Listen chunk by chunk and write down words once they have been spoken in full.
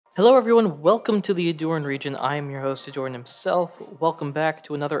Hello, everyone. Welcome to the Ahdurin region. I am your host, Ahdurin himself. Welcome back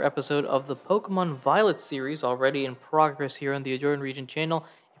to another episode of the Pokemon Violet series, already in progress here on the Ahdurin region channel.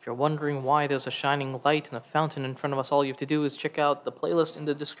 If you're wondering why there's a shining light and a fountain in front of us, all you have to do is check out the playlist in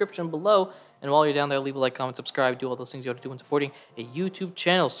the description below. And while you're down there, leave a like, comment, subscribe, do all those things you ought to do in supporting a YouTube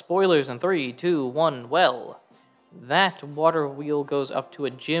channel. Spoilers in 3, 2, 1, well. That water wheel goes up to a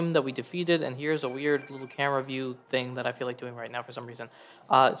gym that we defeated, and here's a weird little camera view thing that I feel like doing right now for some reason.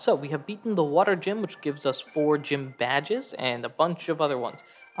 So we have beaten the water gym, which gives us 4 gym badges and a bunch of other ones.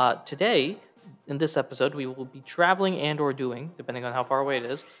 Today, in this episode, we will be traveling and or doing, depending on how far away it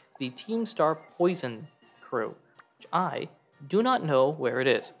is, the Team Star Poison Crew, which I do not know where it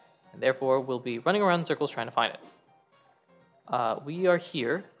is, and therefore will be running around in circles trying to find it. We are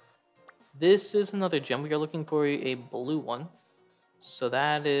here. This is another gem. We are looking for a blue one. So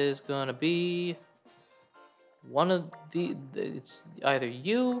that is going to be one of it's either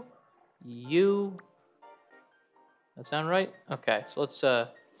you. That sound right? Okay, so let's do a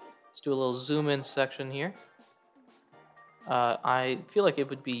little zoom in section here. I feel like it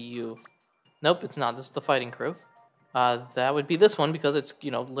would be you. Nope, it's not. This is the fighting crew. That would be this one because it's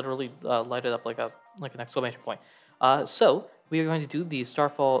literally lighted up like an exclamation point. So we are going to do the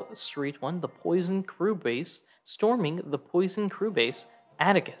Starfall Street one, the Poison Crew Base, storming the Poison Crew Base.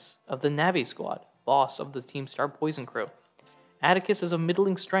 Atticus of the Navi Squad, boss of the Team Star Poison Crew. Atticus is of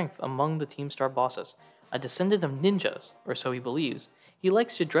middling strength among the Team Star bosses, a descendant of ninjas, or so he believes. He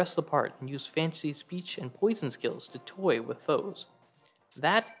likes to dress the part and use fancy speech and poison skills to toy with foes.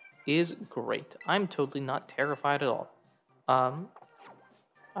 That is great. I'm totally not terrified at all. I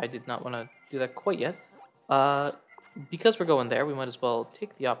did not want to do that quite yet. Because we're going there, we might as well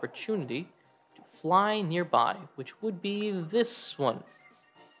take the opportunity to fly nearby, which would be this one.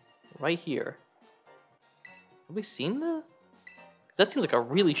 Right here. Have we seen the... That seems like a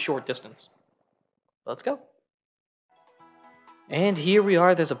really short distance. Let's go. And here we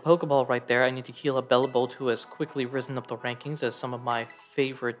are. There's a Pokeball right there. I need to heal up Bellabolt, who has quickly risen up the rankings as some of my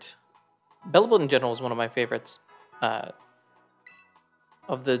favorite... Bellabolt in general is one of my favorites of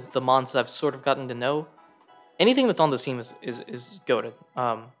the mons that I've sort of gotten to know. Anything that's on this team is goated.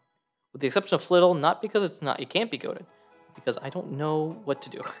 With the exception of Flittle, not because it can't be goated, because I don't know what to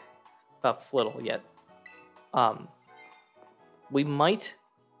do about Flittle yet. We might...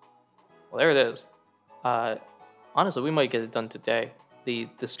 Well, there it is. Honestly, we might get it done today, the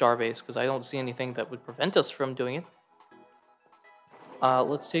star base, because I don't see anything that would prevent us from doing it.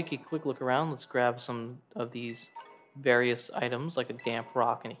 Let's take a quick look around. Let's grab some of these various items, like a damp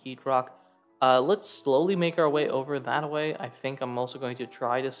rock and a heat rock. Let's slowly make our way over that way. I think I'm also going to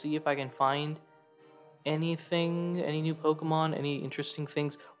try to see if I can find anything, any new Pokemon, any interesting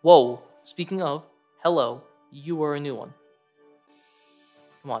things. Whoa, speaking of, hello, you are a new one.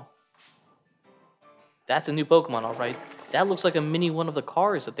 Come on. That's a new Pokemon, all right. That looks like a mini one of the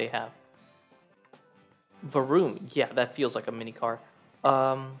cars that they have. Varoom. Yeah, that feels like a mini car.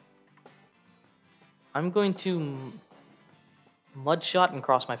 I'm going to Mudshot and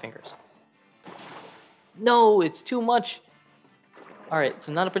cross my fingers. No, it's too much. All right,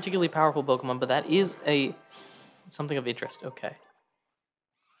 so not a particularly powerful Pokemon, but that is something of interest. Okay.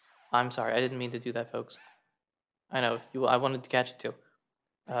 I'm sorry, I didn't mean to do that, folks. I know I wanted to catch it too.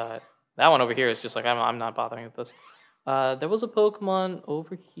 That one over here is just like I'm not bothering with this. There was a Pokemon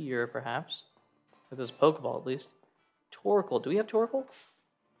over here, perhaps. Or there's a Pokeball at least. Torkoal. Do we have Torkoal?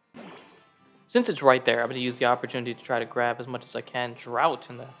 Since it's right there, I'm going to use the opportunity to try to grab as much as I can. Drought,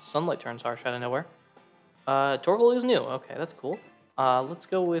 and the sunlight turns harsh out of nowhere. Torkoal is new. Okay, that's cool. Let's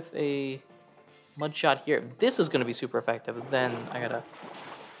go with a Mudshot here. If this is going to be super effective, then I gotta...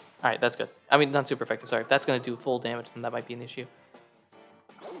 Alright, that's good. I mean, not super effective, sorry. If that's going to do full damage, then that might be an issue.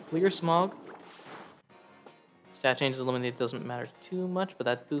 Clear Smog. Stat change is eliminated, doesn't matter too much, but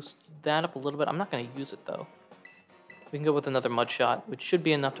that boosts that up a little bit. I'm not going to use it, though. We can go with another Mudshot, which should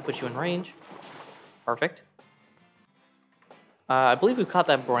be enough to put you in range. Perfect. I believe we caught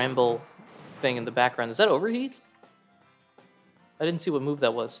that Bramble thing in the background. Is that Overheat? I didn't see what move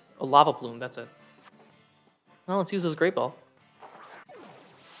that was. A Lava Plume, that's it. Well, let's use this Great Ball.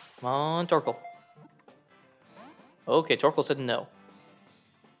 Come on, Torkoal. Okay, Torkoal said no.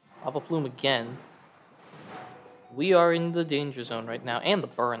 Lava Plume again. We are in the danger zone right now. And the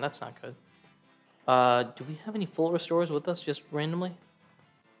burn, that's not good. Do we have any full restores with us just randomly?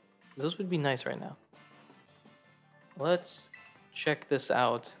 Those would be nice right now. Let's check this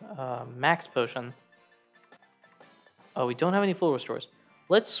out. Max Potion. Oh, we don't have any full restores.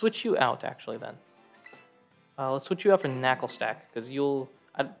 Let's switch you out, actually, then. Let's switch you out for Knuckle Stack, because you'll...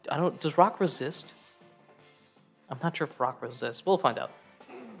 I don't... Does Rock resist? I'm not sure if Rock resists. We'll find out.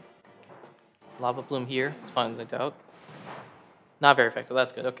 Lava Plume here. It's fine, I doubt. Not very effective.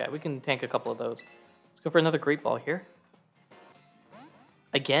 That's good. Okay, we can tank a couple of those. Let's go for another Great Ball here.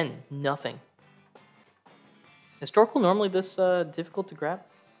 Again, nothing. Is Torkoal normally this difficult to grab?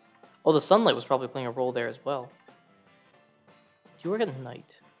 Oh, the sunlight was probably playing a role there as well. Do you work at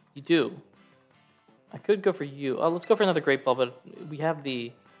night? You do. I could go for you. Oh, let's go for another Great Ball, but we have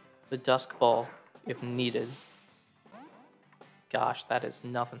the Dusk Ball if needed. Gosh, that is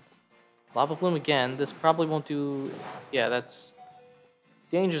nothing. Lava Plume again. This probably won't do... Yeah, that's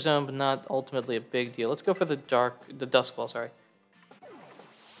Danger Zone, but not ultimately a big deal. Let's go for the Dusk Ball, sorry.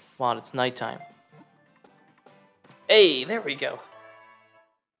 Come on, it's nighttime. Hey, there we go.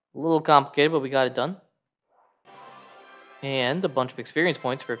 A little complicated, but we got it done. And a bunch of experience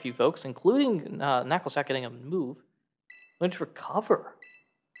points for a few folks, including Knacklestack getting a move. Let's recover.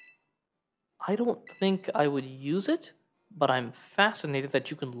 I don't think I would use it, but I'm fascinated that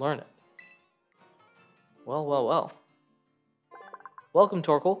you can learn it. Well, well, well. Welcome,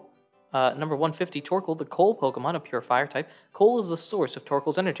 Torkoal. Number 150, Torkoal, the coal Pokemon, a pure fire type. Coal is the source of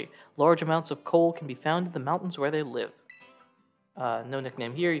Torkoal's energy. Large amounts of coal can be found in the mountains where they live. No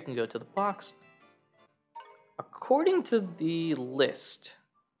nickname here, you can go to the box. According to the list,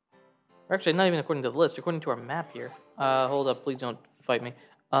 or actually not even according to the list, according to our map here. Hold up, please don't fight me.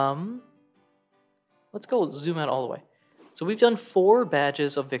 Let's go zoom out all the way. So we've done 4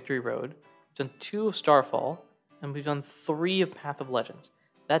 badges of Victory Road, we've done 2 of Starfall, and we've done 3 of Path of Legends.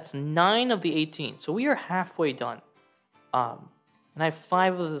 That's 9 of the 18, so we are halfway done. And I have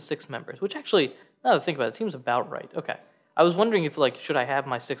 5 of the 6 members, which actually, now that I think about it, seems about right. Okay. I was wondering if, like, should I have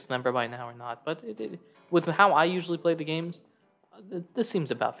my 6th member by now or not, but with how I usually play the games, this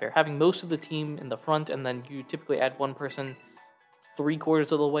seems about fair. Having most of the team in the front, and then you typically add one person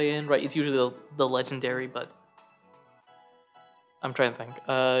 3/4 of the way in, right? It's usually the legendary, but I'm trying to think.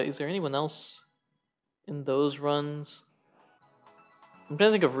 Is there anyone else in those runs? I'm trying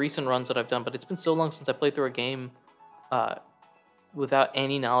to think of recent runs that I've done, but it's been so long since I played through a game without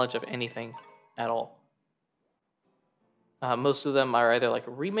any knowledge of anything at all. Most of them are either like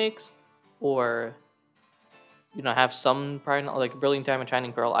remakes or, you know, have some prior, like Brilliant Diamond,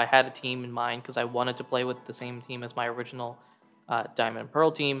 Shining Pearl. I had a team in mind because I wanted to play with the same team as my original Diamond and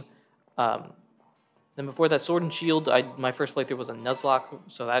Pearl team. Then before that, Sword and Shield, my first playthrough was a Nuzlocke,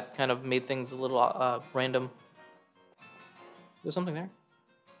 so that kind of made things a little random. There's something there?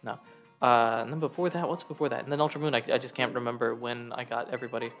 No. And then before that, what's before that? And then Ultra Moon, I just can't remember when I got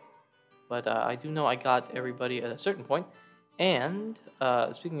everybody. But I do know I got everybody at a certain point. And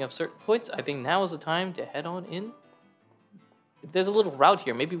speaking of certain points, I think now is the time to head on in. If there's a little route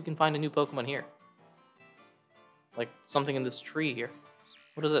here, maybe we can find a new Pokemon here. Like something in this tree here.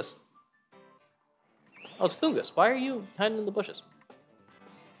 What is this? Oh, it's Fungus. Why are you hiding in the bushes?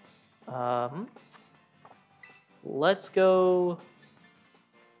 Let's go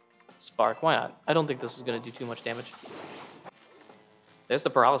Spark. Why not? I don't think this is going to do too much damage. There's the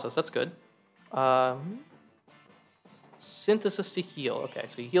Paralysis. That's good. Synthesis to heal. Okay,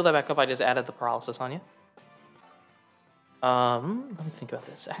 so you heal that back up. I just added the Paralysis on you. Let me think about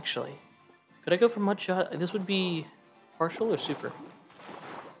this, actually. Could I go for Mudshot? This would be partial or super?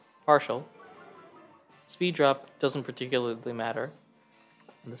 Partial. Speed drop doesn't particularly matter.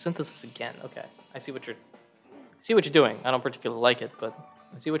 And the Synthesis again. Okay, I see what you're doing. I don't particularly like it, but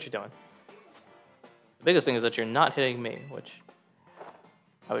I see what you're doing. The biggest thing is that you're not hitting me, which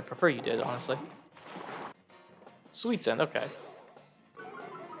I would prefer you did, honestly. Sweet Scent, okay.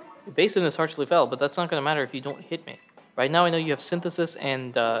 Evasiveness harshly fell, but that's not going to matter if you don't hit me. Right now I know you have Synthesis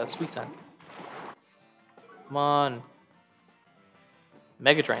and Sweet Scent. Come on.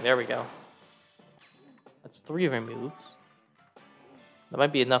 Mega Drain, there we go. That's 3 of your moves. That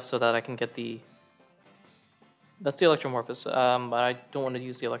might be enough so that I can get the... That's the Electromorphous, but I don't want to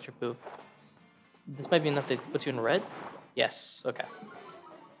use the Electric move. This might be enough to put you in red? Yes, okay.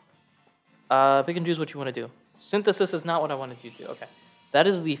 Pick and choose what you want to do. Synthesis is not what I wanted you to do. Okay. That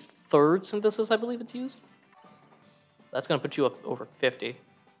is the 3rd Synthesis I believe it's used. That's going to put you up over 50.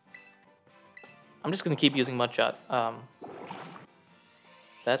 I'm just going to keep using Mudshot.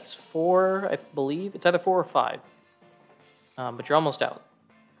 That's 4, I believe. It's either 4 or 5. But you're almost out.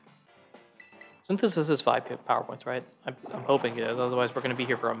 Synthesis is 5 power points, right? I'm hoping it is. Otherwise, we're going to be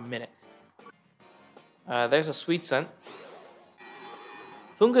here for a minute. There's a Sweet Scent.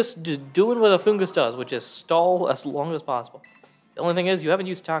 Fungus doing what a Fungus does, which is stall as long as possible. The only thing is, you haven't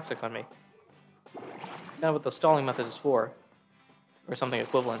used Toxic on me. That's kind of what the stalling method is for. Or something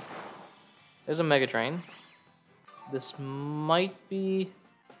equivalent. There's a Mega Drain. This might be...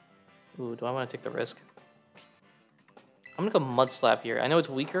 Ooh, do I want to take the risk? I'm going to go Mud Slap here. I know it's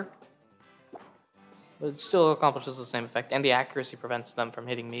weaker, but it still accomplishes the same effect, and the accuracy prevents them from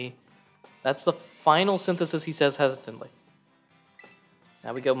hitting me. That's the final synthesis, he says hesitantly.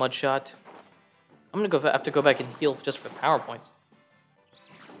 Now we go Mudshot. I'm gonna have to go back and heal just for power points.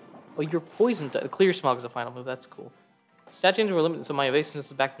 Oh, you're poisoned. Clear Smog is the final move. That's cool. Stat changes were limited, so my evasiveness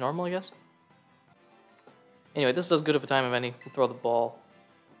is back to normal, I guess. Anyway, this is as good of a time of any. We'll throw the ball.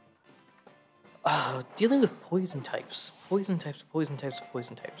 Dealing with poison types. Poison types, poison types,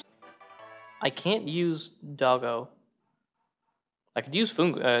 poison types. I can't use Doggo. I could use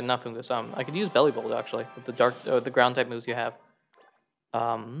not Fungus. I could use Belly Bolt actually with the ground type moves you have.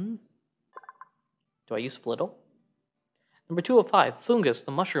 Do I use Flittle? Number 205, Fungus,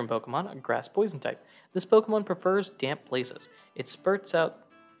 the mushroom Pokemon, a grass poison type. This Pokemon prefers damp places. It spurts out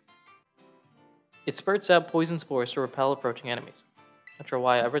poison spores to repel approaching enemies. Not sure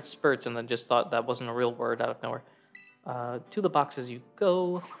why I read spurts and then just thought that wasn't a real word out of nowhere. To the boxes you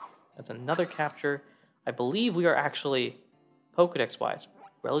go. That's another capture. I believe we are actually, Pokedex-wise,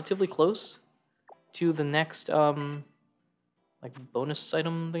 relatively close to the next, like, bonus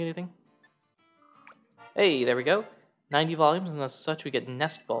item anything. Hey, there we go. 90 volumes, and as such, we get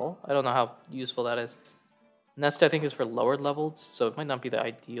Nest Ball. I don't know how useful that is. Nest, I think, is for lower levels, so it might not be the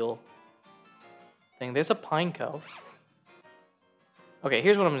ideal thing. There's a Pineco. Okay,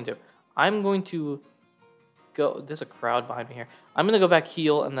 here's what I'm going to do. I'm going to go... There's a crowd behind me here. I'm going to go back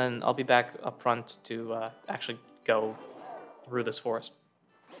heal, and then I'll be back up front to actually go through this forest.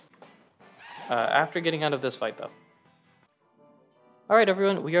 After getting out of this fight, though. Alright,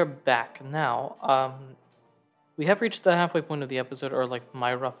 everyone, we are back now. We have reached the halfway point of the episode, or like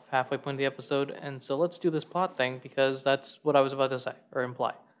my rough halfway point of the episode, and so let's do this plot thing, because that's what I was about to say, or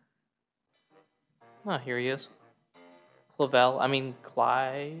imply. Ah, here he is. Clive,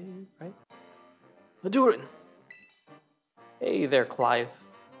 right? Ahdurin! Hey there, Clive.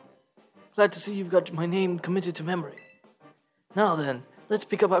 Glad to see you've got my name committed to memory. Now then, let's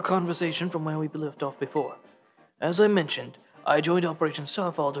pick up our conversation from where we left off before. As I mentioned, I joined Operation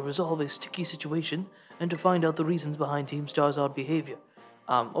Starfall to resolve a sticky situation and to find out the reasons behind Team Star's odd behavior.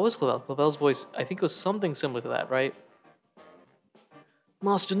 What was Clavel? Clavel's voice, I think, was something similar to that, right?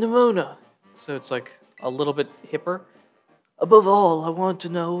 Master Nimona. So it's like a little bit hipper. Above all, I want to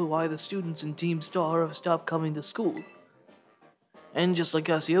know why the students in Team Star have stopped coming to school. And just like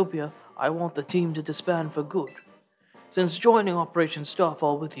Cassiopeia, I want the team to disband for good. Since joining Operation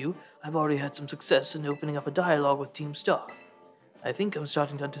Starfall with you, I've already had some success in opening up a dialogue with Team Star. I think I'm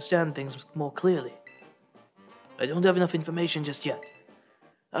starting to understand things more clearly. I don't have enough information just yet.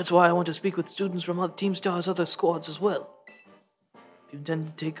 That's why I want to speak with students from Team Star's other squads as well. If you intend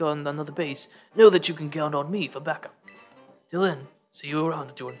to take on another base, know that you can count on me for backup. Till then, see you around,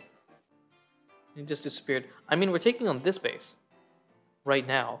 Ahdurin. He just disappeared. I mean, we're taking on this base. Right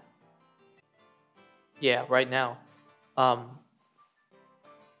now. Yeah, right now.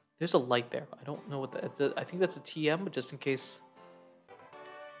 There's a light there. I don't know what that... I think that's a TM, but just in case...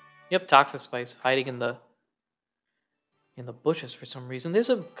 Yep, Toxic Spice hiding in the bushes for some reason. There's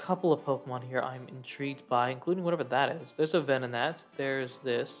a couple of Pokemon here I'm intrigued by, including whatever that is. There's a Venonat. There's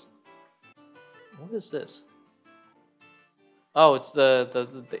this. What is this? Oh, it's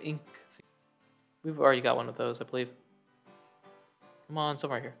the ink thing. We've already got one of those, I believe. Come on,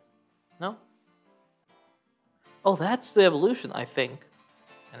 somewhere here. No? Oh, that's the evolution, I think.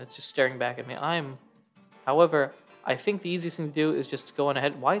 And it's just staring back at me. However, I think the easiest thing to do is just go on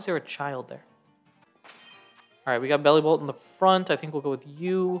ahead. Why is there a child there? Alright, we got Belly Bolt in the front. I think we'll go with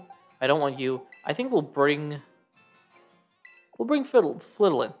you. I don't want you. I think we'll bring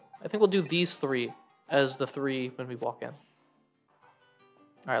Flittle in. I think we'll do these three as the three when we walk in.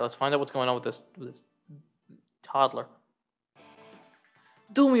 Alright, let's find out what's going on with this toddler.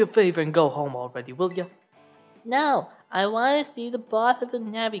 Do me a favor and go home already, will ya? No, I want to see the boss of the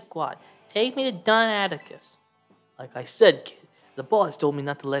Navi Quad. Take me to Don Atticus. Like I said, kid, the boss told me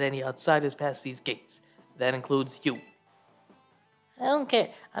not to let any outsiders pass these gates. That includes you. I don't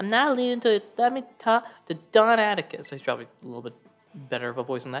care. I'm not leading to let me talk to Don Atticus. He's probably a little bit better of a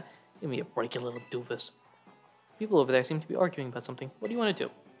voice than that. Give me a break, you little doofus. People over there seem to be arguing about something. What do you want to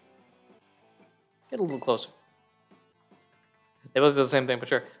do? Get a little closer. They both do the same thing, but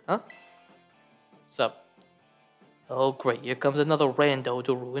sure. Huh? What's up? Oh, great. Here comes another rando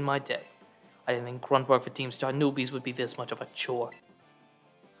to ruin my day. I didn't think grunt work for Team Star newbies would be this much of a chore.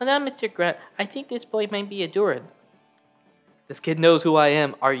 Hold on, Mr. Grunt. I think this boy might be Ahdurin. This kid knows who I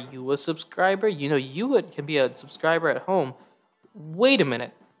am. Are you a subscriber? You know you can be a subscriber at home. Wait a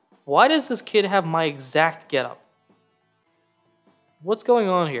minute. Why does this kid have my exact getup? What's going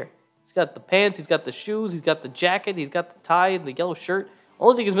on here? He's got the pants, he's got the shoes, he's got the jacket, he's got the tie and the yellow shirt.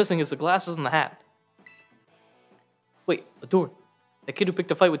 Only thing he's missing is the glasses and the hat. Wait, Ahdurin. That kid who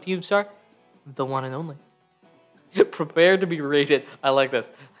picked a fight with Team Star? The one and only. Prepare to be raided. I like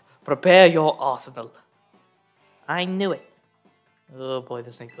this. Prepare your arsenal. I knew it. Oh boy,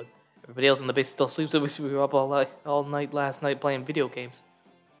 this ain't good. Everybody else in the base still sleeps, and we were up all night last night playing video games.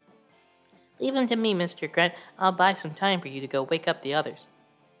 Leave him to me, Mr. Grunt. I'll buy some time for you to go wake up the others.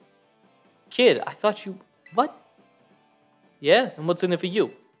 Kid, I thought you... What? Yeah, and what's in it for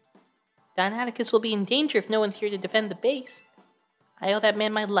you? Don Atticus will be in danger if no one's here to defend the base. I owe that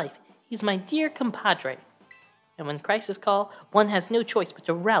man my life. He's my dear compadre. And when crisis call, one has no choice but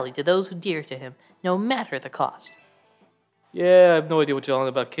to rally to those who dear to him, no matter the cost. Yeah, I have no idea what you're on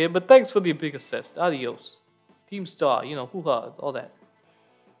about, kid, but thanks for the big assist. Adios. Team Star, you know, hoo-ha, all that.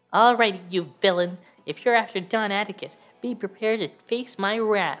 All right, you villain. If you're after Don Atticus, be prepared to face my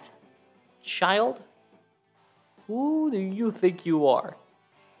wrath. Child? Who do you think you are?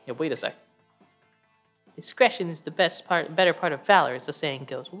 Yeah, wait a sec. Discretion is the better part of valor, as the saying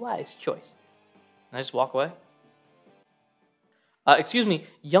goes. Wise choice. Can I just walk away? Excuse me,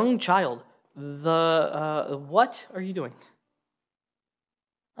 young child. What are you doing?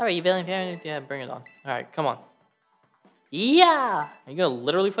 Alright, you villain parent. Yeah, bring it on. Alright, come on. Yeah! Are you gonna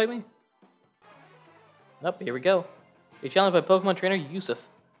literally fight me? Nope, here we go. You're challenged by Pokemon trainer Yusuf.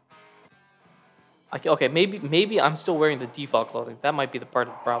 Okay, maybe I'm still wearing the default clothing. That might be the part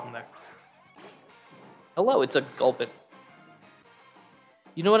of the problem there. Hello, it's a Gulpin.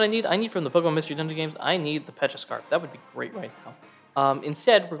 You know what I need? I need from the Pokemon Mystery Dungeon games, I need the Petroscarp. That would be great right now.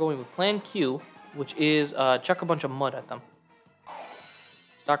 Instead, we're going with Plan Q, which is chuck a bunch of mud at them.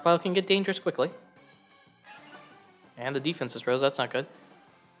 Stockpile can get dangerous quickly. And the defense is rose, that's not good.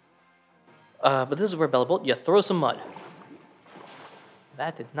 But this is where Bellabolt, you throw some mud.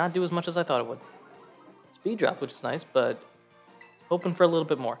 That did not do as much as I thought it would. Speed drop, which is nice, but hoping for a little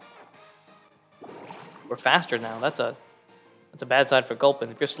bit more. We're faster now. That's a bad side for Gulpin.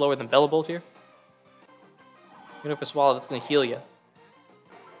 If you're slower than Bellabolt here, even if a Swallow, that's going to heal you.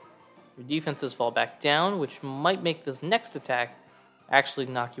 Your defenses fall back down, which might make this next attack actually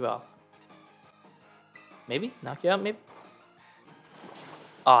knock you out. Maybe? Knock you out, maybe?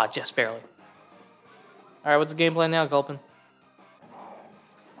 Ah, just barely. Alright, what's the game plan now, Gulpin?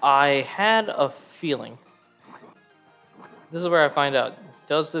 I had a feeling. This is where I find out.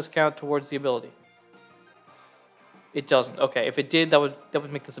 Does this count towards the ability? It doesn't. Okay, if it did, that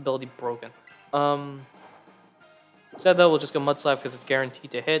would make this ability broken. Instead, though, we'll just go Mud Slap because it's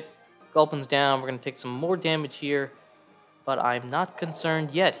guaranteed to hit. Gulpin's down. We're going to take some more damage here. But I'm not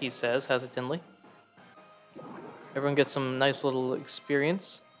concerned yet, he says, hesitantly. Everyone gets some nice little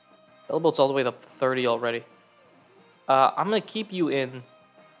experience. Bellabolt's all the way up to 30 already. I'm going to keep you in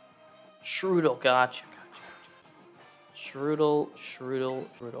Shroodle. Gotcha.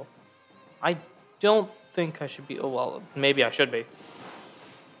 Shroodle. I don't think I should be... Oh, well, maybe I should be.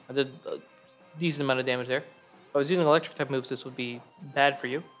 I did a decent amount of damage there. If I was using electric type moves, this would be bad for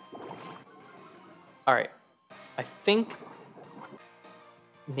you. Alright. I think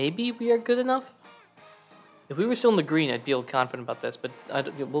maybe we are good enough. If we were still in the green, I'd feel confident about this, but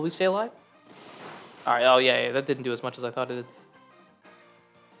will we stay alive? Alright, oh yeah, that didn't do as much as I thought it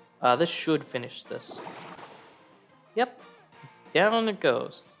did. This should finish this. Yep. Down it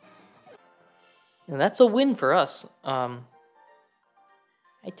goes. And that's a win for us. I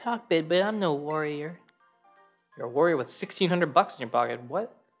talk big, but I'm no warrior. You're a warrior with 1,600 bucks in your pocket.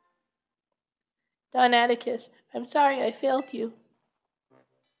 What? Don Atticus, I'm sorry I failed you.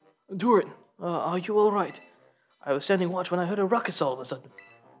 Ahdurin, are you alright? I was standing watch when I heard a ruckus all of a sudden.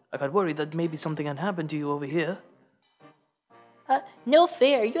 I got worried that maybe something had happened to you over here. No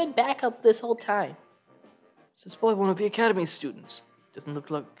fair. You had backup this whole time. Is this boy one of the Academy students? Doesn't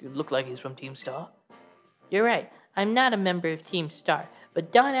look like he's from Team Star. You're right. I'm not a member of Team Star,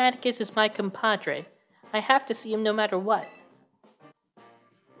 but Don Atticus is my compadre. I have to see him no matter what.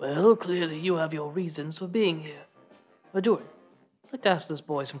 Well, clearly you have your reasons for being here. Ahdurin, I'd like to ask this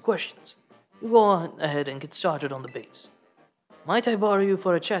boy some questions. You go on ahead and get started on the base. Might I borrow you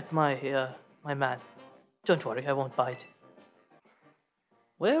for a chat, my man? Don't worry, I won't bite.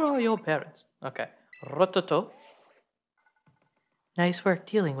 Where are your parents? Okay. Rototo. Nice work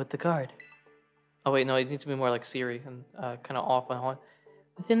dealing with the guard. Oh wait, no, it needs to be more like Siri and kind of off and on.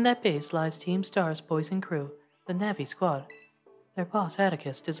 Within that base lies Team Star's boys and crew, the Navi squad. Their boss,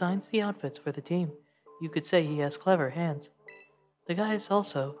 Atticus, designs the outfits for the team. You could say he has clever hands. The guy is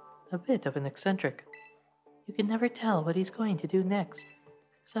also a bit of an eccentric. You can never tell what he's going to do next.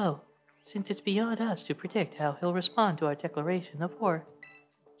 So, since it's beyond us to predict how he'll respond to our declaration of war,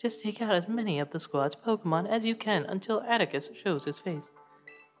 just take out as many of the squad's Pokemon as you can until Atticus shows his face.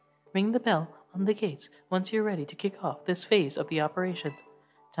 Ring the bell on the gates once you're ready to kick off this phase of the operation.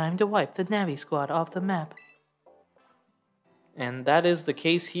 Time to wipe the Navi squad off the map. And that is the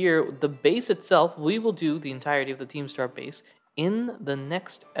case here. The base itself, we will do the entirety of the Team Star base in the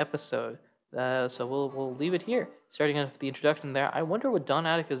next episode. So we'll leave it here. Starting off the introduction there, I wonder what Don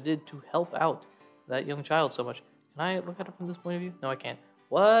Atticus did to help out that young child so much. Can I look at it from this point of view? No, I can't.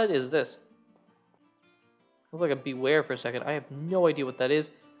 What is this? Look like a beware for a second. I have no idea what that is.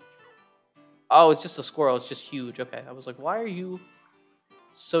 Oh, it's just a squirrel. It's just huge. Okay, I was like, why are you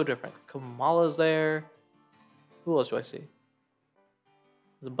so different? Kamala's there. Who else do I see?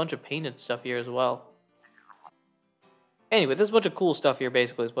 There's a bunch of painted stuff here as well. Anyway, there's a bunch of cool stuff here,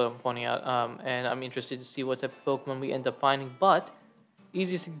 basically, is what I'm pointing out. And I'm interested to see what type of Pokemon we end up finding. But,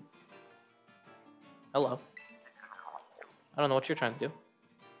 easiest thing... Hello. I don't know what you're trying to do.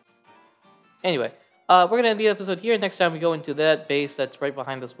 Anyway, we're going to end the episode here. Next time we go into that base that's right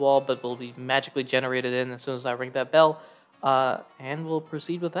behind this wall, but will be magically generated in as soon as I ring that bell. And we'll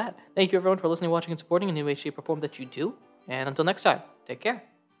proceed with that. Thank you, everyone, for listening, watching, and supporting in any way, shape, or form that you do. And until next time, take care.